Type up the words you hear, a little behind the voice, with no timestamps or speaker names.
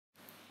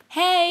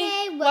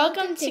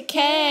welcome to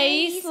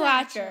K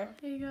Slatcher.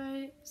 Hey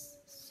guys,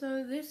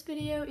 so this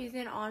video is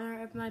in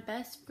honor of my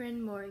best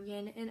friend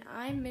Morgan, and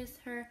I miss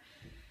her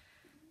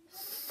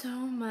so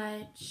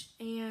much,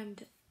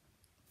 and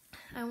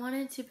I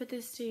wanted to put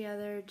this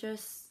together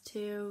just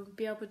to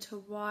be able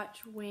to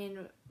watch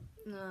when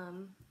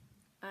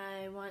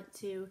I want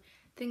to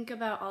think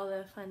about all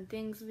the fun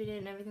things we did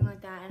and everything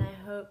like that, and I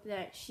hope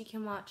that she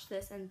can watch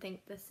this and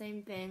think the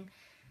same thing.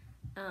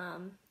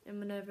 And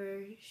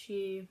whenever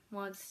she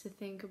wants to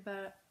think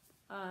about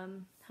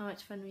how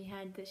much fun we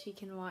had, that she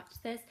can watch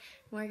this.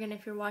 Morgan,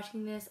 if you're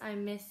watching this, I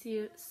miss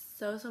you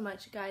so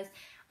much, guys.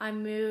 I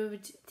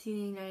moved to the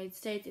United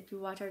States. If you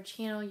watch our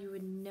channel, you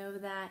would know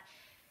that.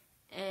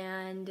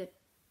 And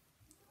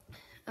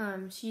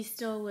she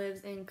still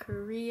lives in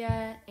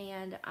Korea,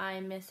 and I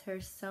miss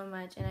her so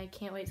much, and I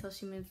can't wait till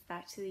she moves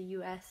back to the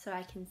US so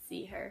I can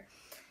see her.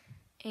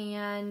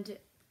 And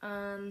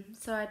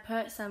so I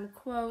put some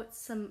quotes,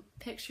 some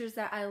pictures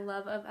that I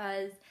love of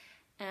us,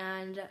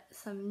 and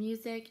some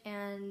music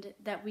and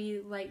that we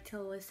like to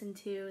listen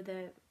to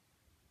that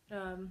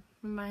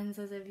reminds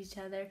us of each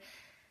other.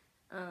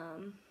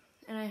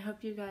 And I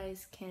hope you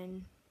guys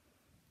can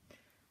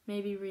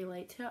maybe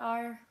relate to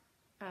our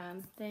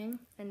thing.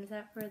 And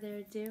without further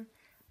ado,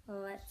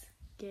 let's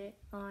get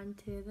on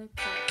to the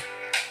quote.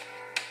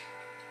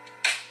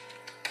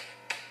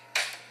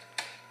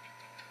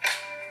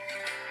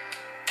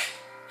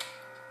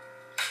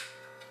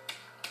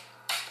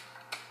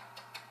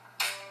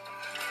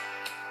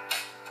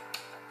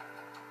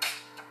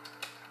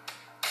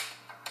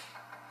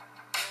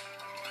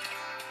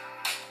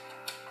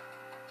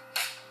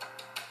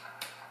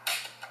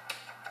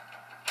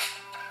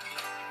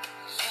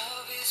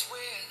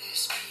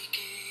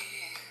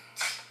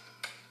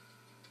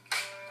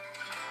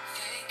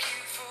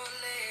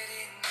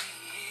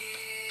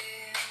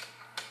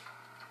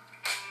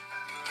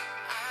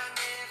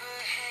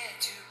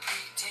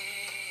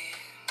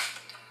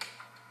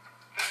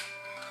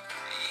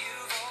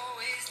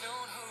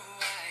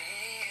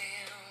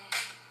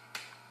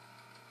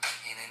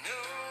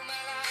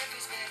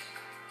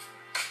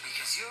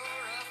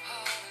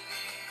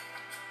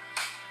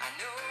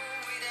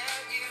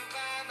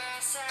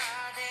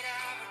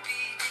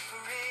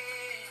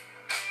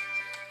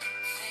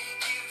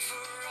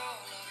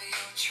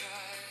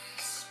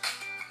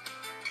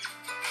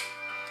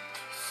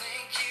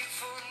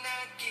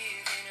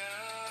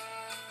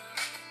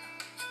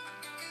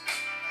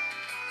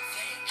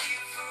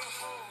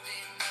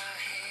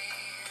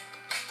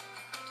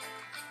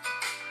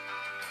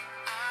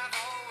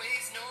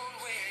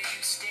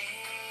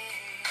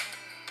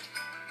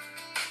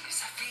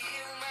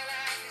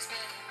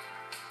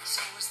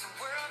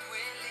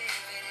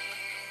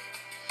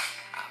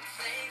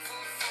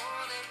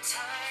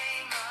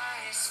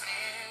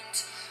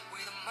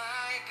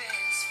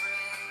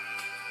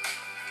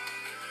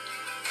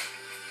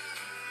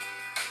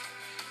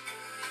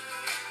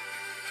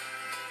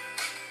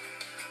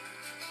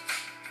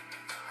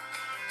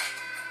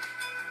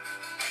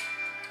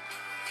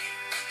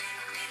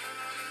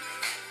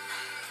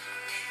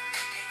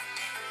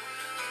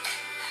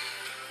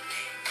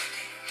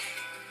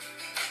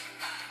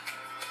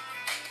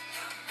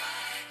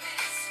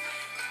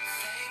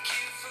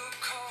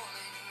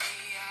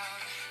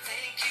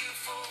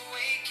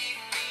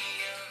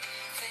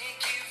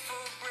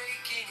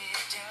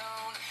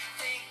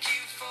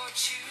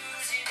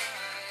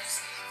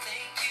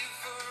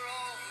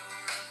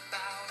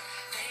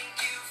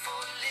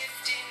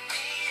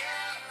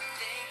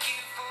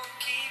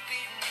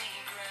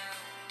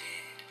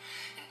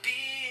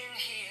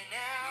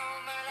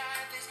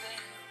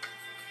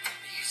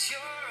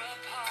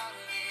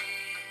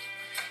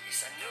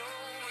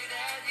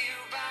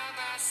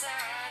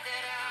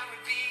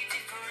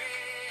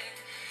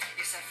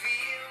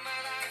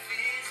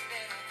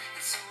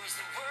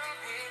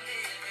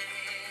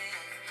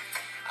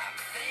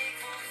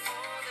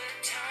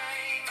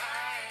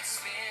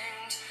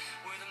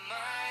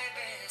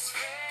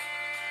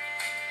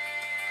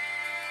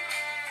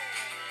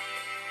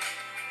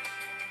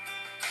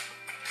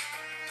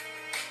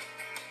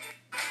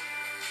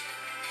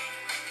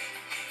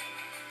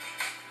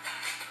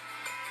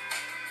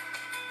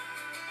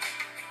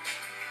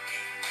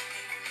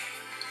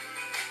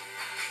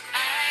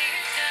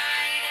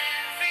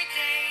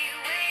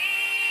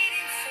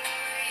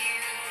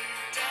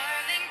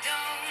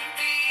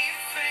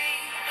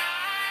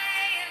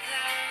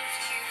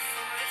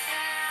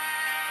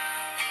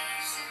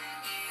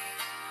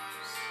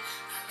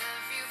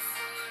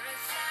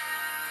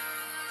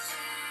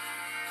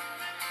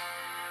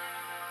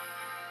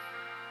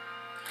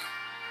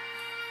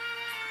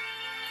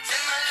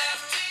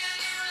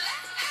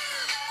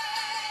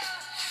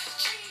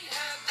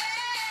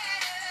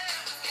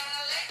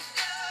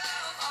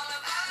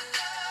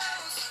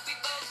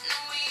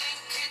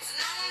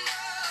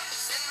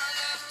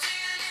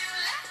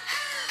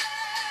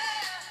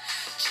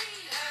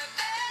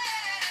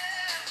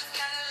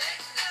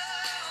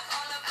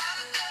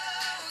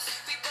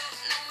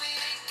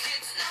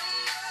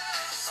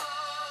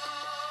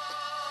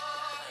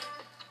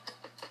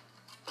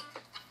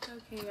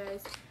 Okay,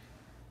 guys.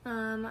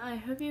 I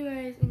hope you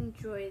guys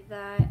enjoyed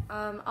that.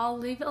 I'll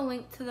leave a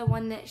link to the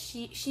one that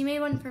she made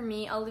one for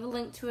me. I'll leave a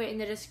link to it in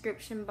the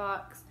description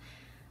box.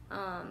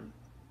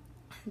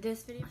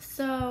 This video.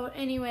 So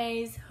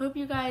anyways, hope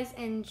you guys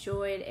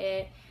enjoyed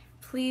it.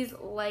 Please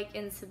like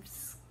and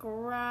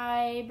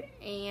subscribe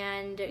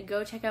and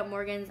go check out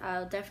Morgan's.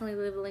 I'll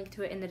definitely leave a link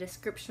to it in the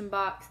description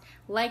box.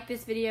 Like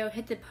this video,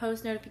 hit the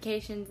post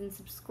notifications and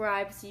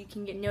subscribe so you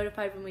can get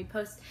notified when we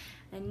post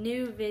a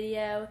new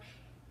video.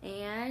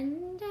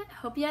 And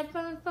hope you had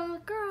fun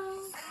with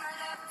girls.